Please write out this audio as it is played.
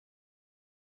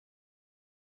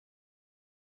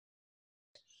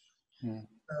Mm.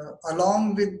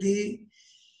 along with the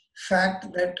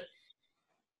fact that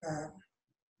uh,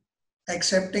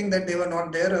 accepting that they were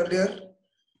not there earlier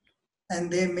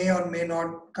and they may or may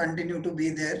not continue to be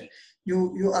there,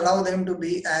 you allow them to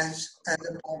be as a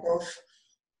part of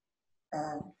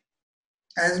uh,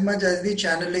 as much as the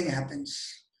channeling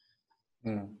happens.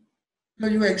 Mm. So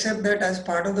you accept that as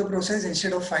part of the process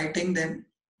instead of fighting them.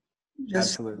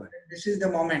 Just Absolutely. this is the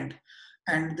moment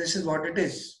and this is what it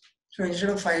is. So instead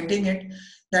of fighting it,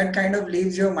 that kind of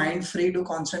leaves your mind free to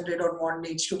concentrate on what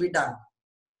needs to be done.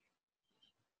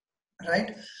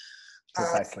 Right?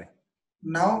 Uh, Precisely.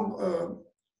 now,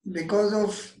 because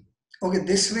of, okay,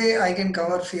 this way I can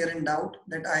cover fear and doubt,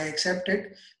 that I accept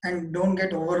it and don't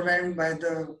get overwhelmed by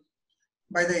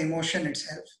the emotion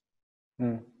itself.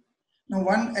 Mm. Now,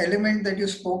 one element that you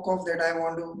spoke of that I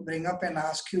want to bring up and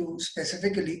ask you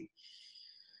specifically,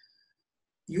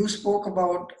 you spoke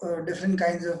about different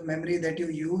kinds of memory that you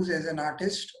use as an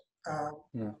artist. Uh,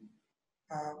 Mm.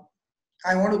 uh,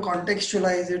 I want to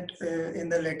contextualize it in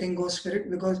the letting go spirit,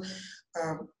 because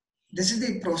uh, this is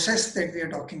the process that we are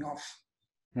talking of.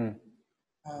 Mm.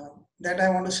 Uh, that I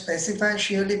want to specify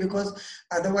sheerly, because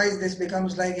otherwise this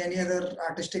becomes like any other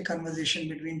artistic conversation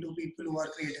between two people who are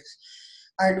creatives.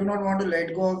 I do not want to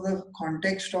let go of the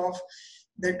context of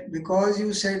that, because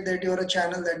you said that you're a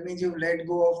channel, that means you've let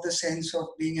go of the sense of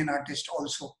being an artist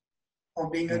also,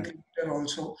 of being a Mm. creator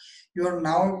also. You are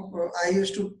now, I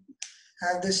used to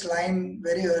have this line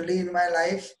very early in my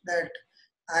life that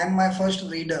I'm my first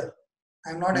reader.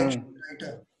 I'm not actually Mm. a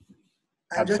writer.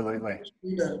 I'm just a Absolutely. first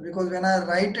reader, because when I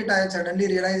write it, I suddenly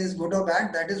realize it's good or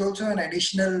bad. That is also an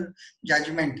additional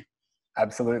judgment.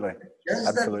 Absolutely. Just the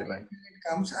Absolutely. line when it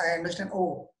comes, I understand,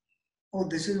 oh,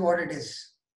 this is what it is.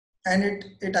 And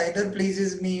it either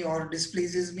pleases me or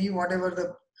displeases me, whatever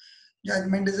the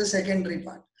judgment is a secondary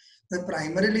part. The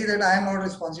primarily that I am not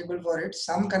responsible for it,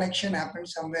 some connection happened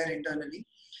somewhere internally.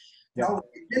 Yep. Now,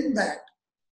 within that,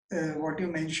 what you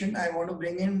mentioned, I want to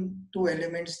bring in two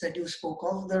elements that you spoke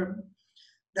of,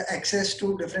 the access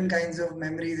to different kinds of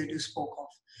memory that you spoke of.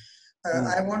 Mm.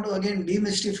 I want to again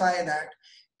demystify that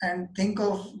and think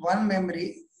of one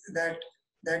memory that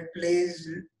plays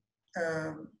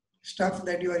uh, stuff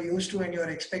that you are used to and you are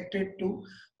expected to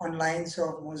on lines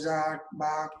of Mozart,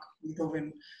 Bach,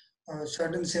 Beethoven,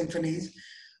 certain symphonies.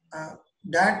 Uh,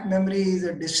 that memory is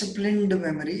a disciplined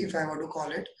memory, if I were to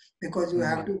call it, because you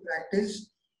have Mm. to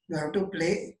practice, you have to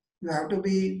play, you have to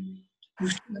be, you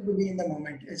still have to be in the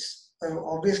moment. It's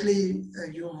obviously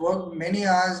you work many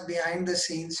hours behind the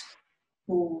scenes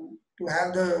to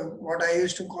have the what I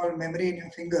used to call memory in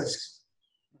your fingers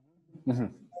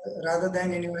Mhm. rather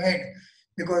than in your head.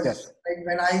 Because Yes. like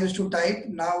when I used to type,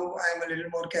 now I'm a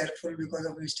little more careful because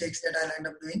of mistakes that I'll end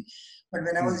up doing. But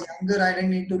when I Mm. was younger, I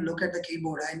didn't need to look at the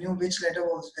keyboard. I knew which letter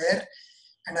was where,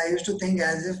 and I used to think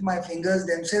as if my fingers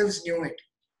themselves knew it.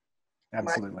 My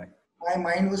Absolutely. my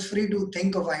mind was free to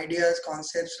think of ideas,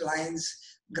 concepts, lines,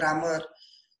 grammar,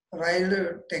 while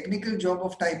the technical job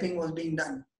of typing was being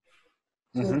done.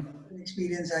 So Hmm. that's an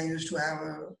experience I used to have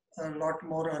a lot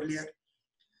more earlier.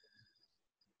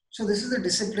 So this is the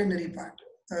disciplinary part.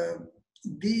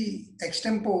 The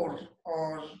extempore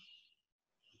or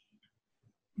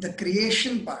the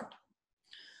creation part,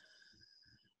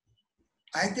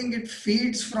 I think it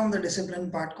feeds from the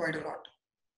discipline part quite a lot.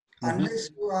 Hmm. Unless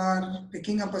you are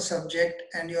picking up a subject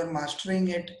and you're mastering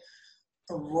it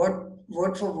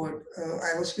word for word.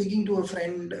 I was speaking to a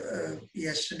friend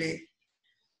yesterday,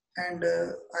 and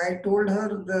I told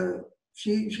her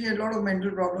she had a lot of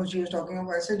mental problems she was talking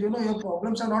about. I said, your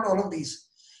problems are not all of these.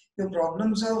 Your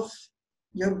problems of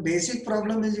your basic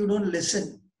problem is you don't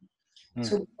listen. Mm.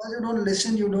 So because you don't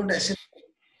listen, you don't assimilate,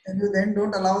 and you then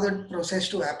don't allow that process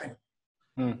to happen.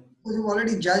 Mm. Because you've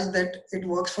already judged that it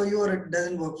works for you or it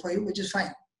doesn't work for you, which is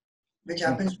fine, which Mm.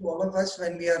 happens to all of us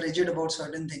when we are rigid about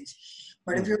certain things.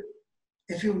 But Mm.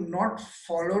 if you've not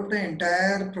followed the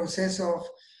entire process of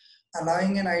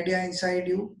allowing an idea inside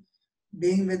you,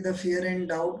 being with the fear and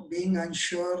doubt, being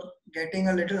unsure, getting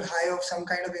a little high of some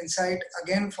kind of insight,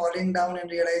 again falling down and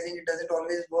realizing it doesn't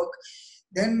always work,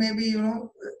 then maybe,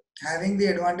 having the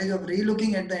advantage of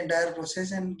relooking at the entire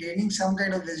process and gaining some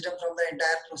kind of wisdom from the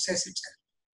entire process itself,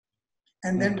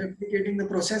 and then Mm. replicating the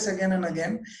process again and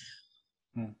again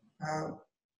Mm. uh,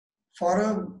 for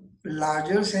a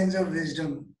larger sense of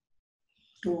wisdom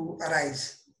to arise.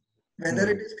 Whether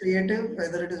it Mm. is creative,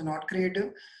 whether it is not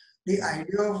creative, the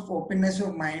idea of openness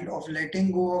of mind, of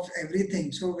letting go of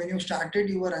everything. So when you started,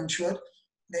 you were unsure.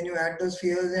 Then you had those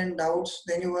fears and doubts.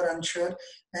 Then you were unsure.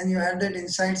 And you had that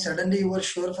insight. Suddenly you were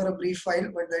sure for a brief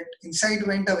while, but that insight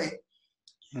went away.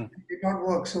 Mm. It did not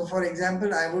work. So, for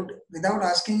example, I would, without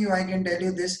asking you, I can tell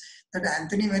you this, that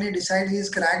Anthony, when he decides he's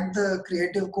cracked the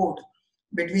creative code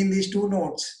between these two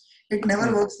notes, it never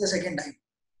Mm. works the second time.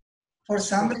 For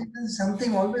some Sure. reason,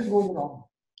 something always goes wrong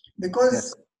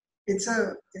because Yes.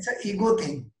 it's a ego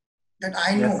thing that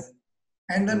I know, Yes.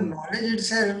 and the Mm. knowledge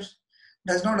itself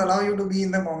does not allow you to be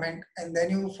in the moment, and then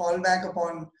you fall back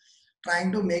upon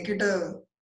trying to make it a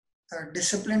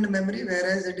disciplined memory,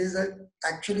 whereas it is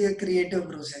actually a creative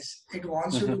process. It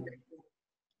wants you to Mm-hmm. let go,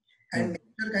 and Mm.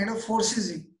 nature kind of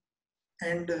forces you,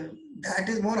 and that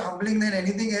is more humbling than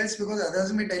anything else because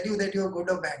others may tell you that you're good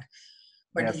or bad,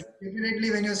 but you Yes.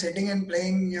 definitely when you're sitting and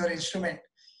playing your instrument,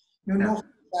 you Yeah. know for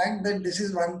the fact that this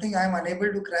is one thing I'm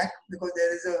unable to crack because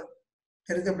there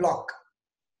is a block,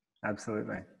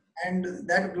 Absolutely. and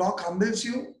that block humbles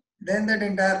you. Then that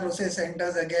entire process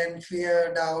enters again: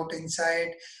 fear, doubt,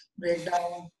 insight,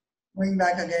 breakdown, going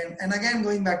back again and again,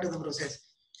 going back to the process.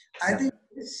 I Yeah. think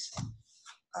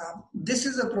this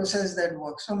is a process that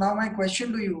works. So now my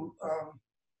question to you,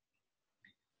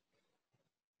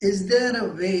 is there a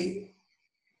way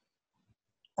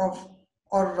of,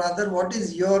 or rather, what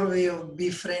is your way of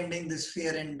befriending this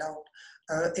fear and doubt?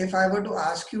 If I were to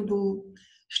ask you to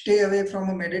stay away from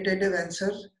a meditative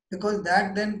answer, because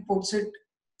that then puts it,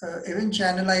 even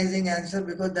channelizing answer,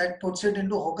 because that puts it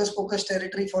into hocus pocus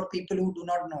territory for people who do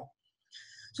not know.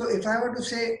 So if I were to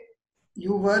say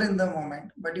you were in the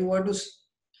moment, but you were to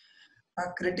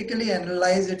critically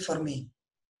analyze it for me.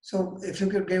 So if you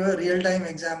could give a real time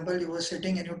example, you were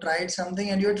sitting and you tried something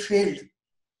and you had failed.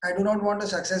 I do not want a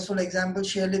successful example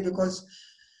surely because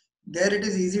there it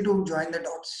is easy to join the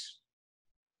dots.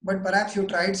 But perhaps you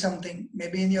tried something,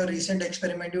 maybe in your recent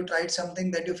experiment, you tried something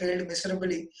that you failed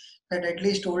miserably, that at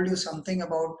least told you something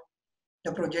about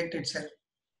the project itself.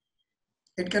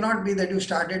 It cannot be that you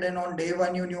started and on day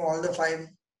one you knew all the five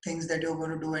things that you're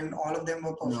going to do and all of them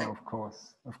were No, perfect. of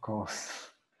course. Of course.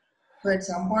 So at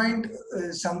some point,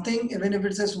 something, even if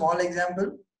it's a small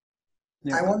example,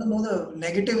 Yeah. I want to know the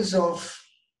negatives of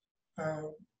uh,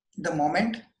 the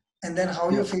moment and then how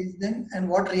you Yeah. face them and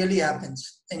what really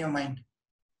happens in your mind.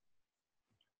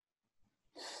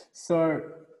 So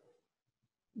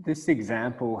this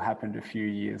example happened a few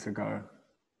years ago.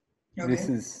 This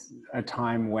Okay. is a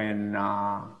time when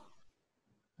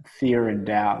fear and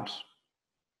doubt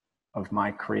of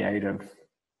my creative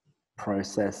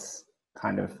process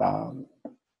kind of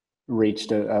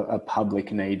reached a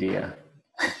public nadir,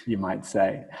 you might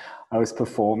say. I was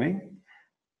performing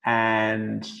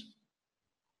and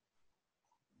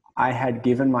I had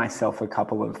given myself a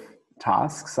couple of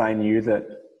tasks. I knew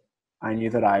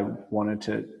that I wanted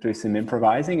to do some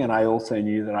improvising, and I also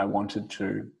knew that I wanted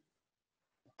to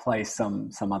play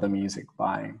some other music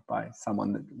by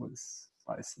someone that was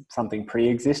by something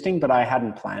pre-existing, but I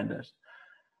hadn't planned it.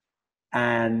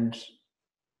 And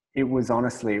it was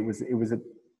honestly it was a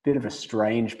bit of a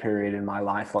strange period in my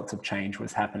life. Lots of change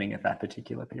was happening at that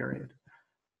particular period,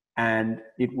 and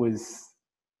it was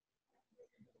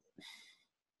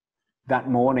that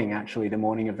morning, actually, the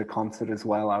morning of the concert as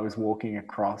well. I was walking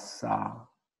across a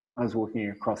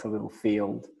little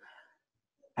field,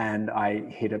 and I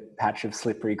hit a patch of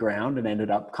slippery ground and ended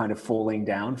up kind of falling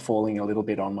a little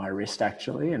bit on my wrist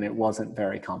actually, and it wasn't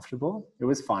very comfortable. It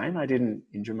was fine. I didn't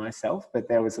injure myself, but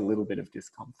there was a little bit of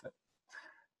discomfort.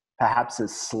 Perhaps a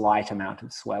slight amount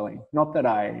of swelling. Not that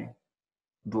I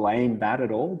blame that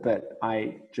at all, but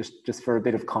I just for a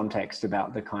bit of context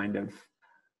about the kind of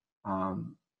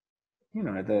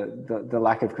the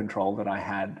lack of control that I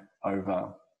had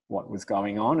over what was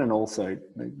going on, and also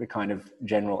the kind of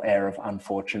general air of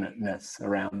unfortunateness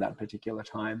around that particular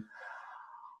time.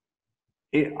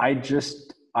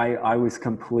 I was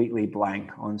completely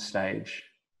blank on stage.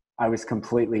 I was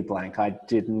completely blank. I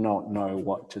did not know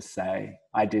what to say.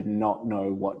 I did not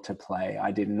know what to play.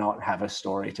 I did not have a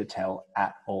story to tell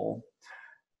at all.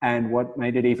 And what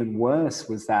made it even worse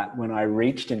was that when I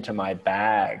reached into my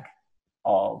bag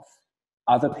of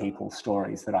other people's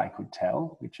stories that I could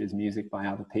tell, which is music by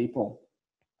other people,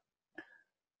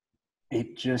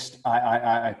 it just,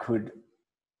 I could,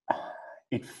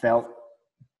 it felt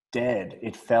dead.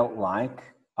 It felt like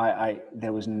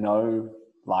there was no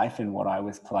life in what I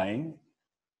was playing.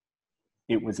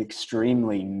 It was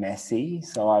extremely messy,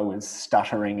 so I was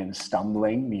stuttering and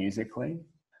stumbling musically.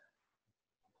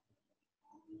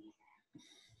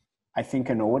 I think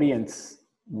an audience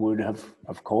would have,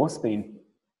 of course, been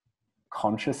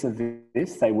conscious of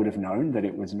this. They would have known that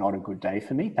it was not a good day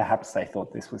for me. Perhaps they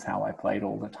thought this was how I played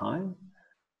all the time.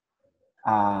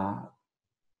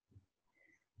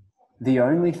 The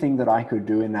only thing that I could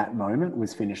do in that moment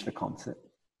was finish the concert.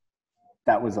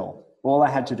 That was all. all I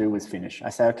had to do was finish. I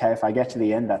say, okay, if I get to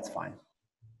the end, that's fine.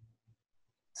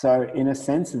 So in a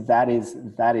sense, that is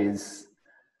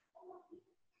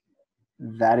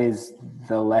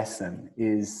the lesson.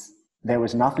 Is there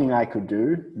was nothing I could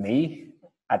do, me,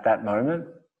 at that moment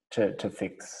to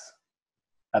fix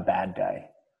a bad day.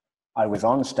 I was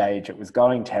on stage, it was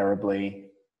going terribly,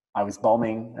 I was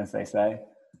bombing, as they say.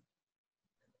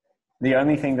 The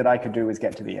only thing that I could do was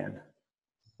get to the end.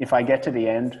 If I get to the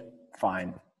end,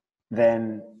 fine.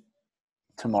 Then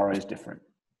tomorrow is different.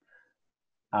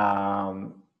 It's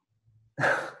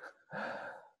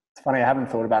funny, I haven't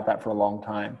thought about that for a long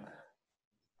time.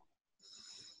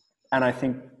 And I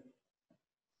think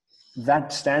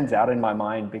that stands out in my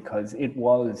mind because it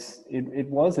was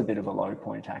a bit of a low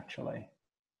point, actually.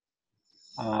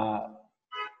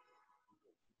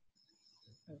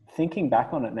 Thinking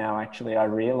back on it now, actually, I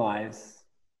realize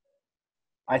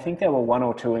I think there were one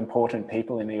or two important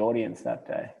people in the audience that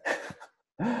day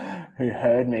who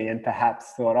heard me and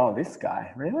perhaps thought, oh, this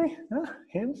guy, really?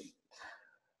 Him?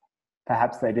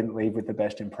 Perhaps they didn't leave with the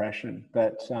best impression,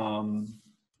 but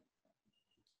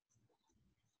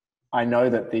I know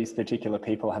that these particular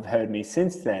people have heard me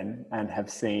since then and have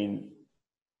seen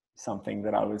something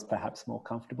that I was perhaps more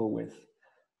comfortable with.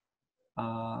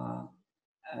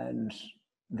 And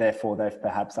therefore they've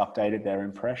perhaps updated their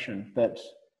impression. But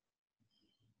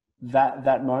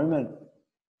that moment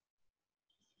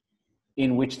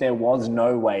in which there was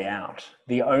no way out,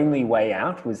 the only way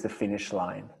out was the finish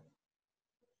line.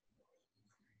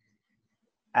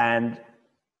 And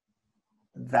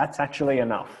that's actually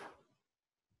enough.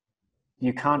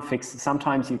 You can't fix it.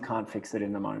 Sometimes you can't fix it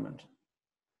in the moment.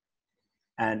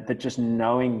 But just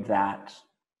knowing that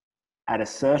at a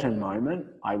certain moment,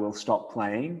 I will stop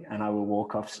playing and I will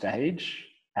walk off stage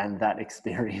and that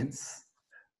experience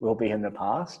will be in the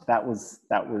past. That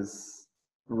was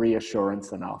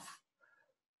reassurance enough.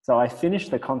 So I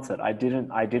finished the concert. I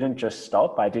didn't just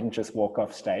stop. I didn't just walk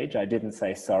off stage. I didn't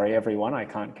say, sorry, everyone, I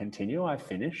can't continue. I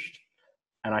finished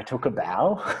and I took a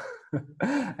bow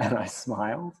and I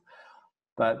smiled.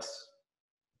 But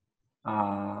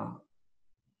that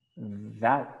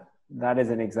is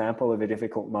an example of a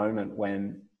difficult moment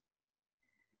when,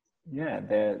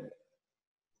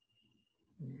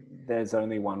 there's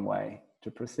only one way to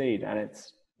proceed, and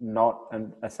it's not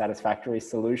a satisfactory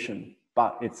solution,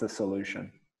 but it's a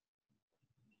solution.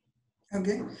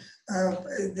 Okay,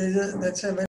 that's a very